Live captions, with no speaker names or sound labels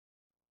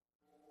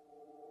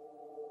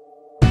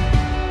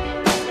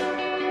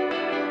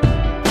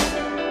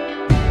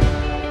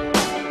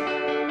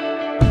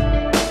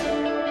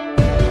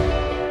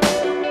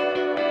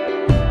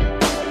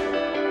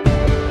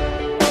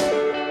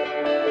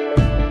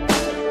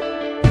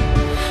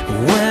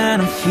when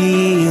I'm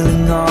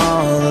feeling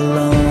all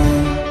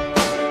alone.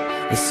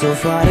 It's so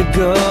far to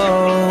go,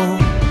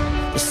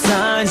 the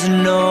signs are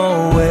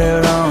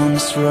nowhere on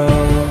this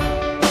road,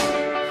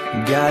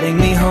 guiding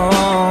me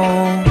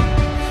home.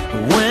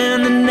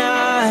 When the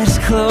night is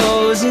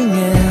closing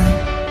in,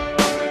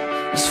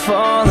 it's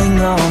falling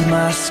on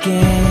my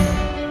skin.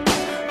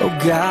 Oh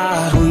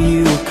God, will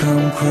you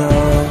come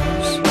close?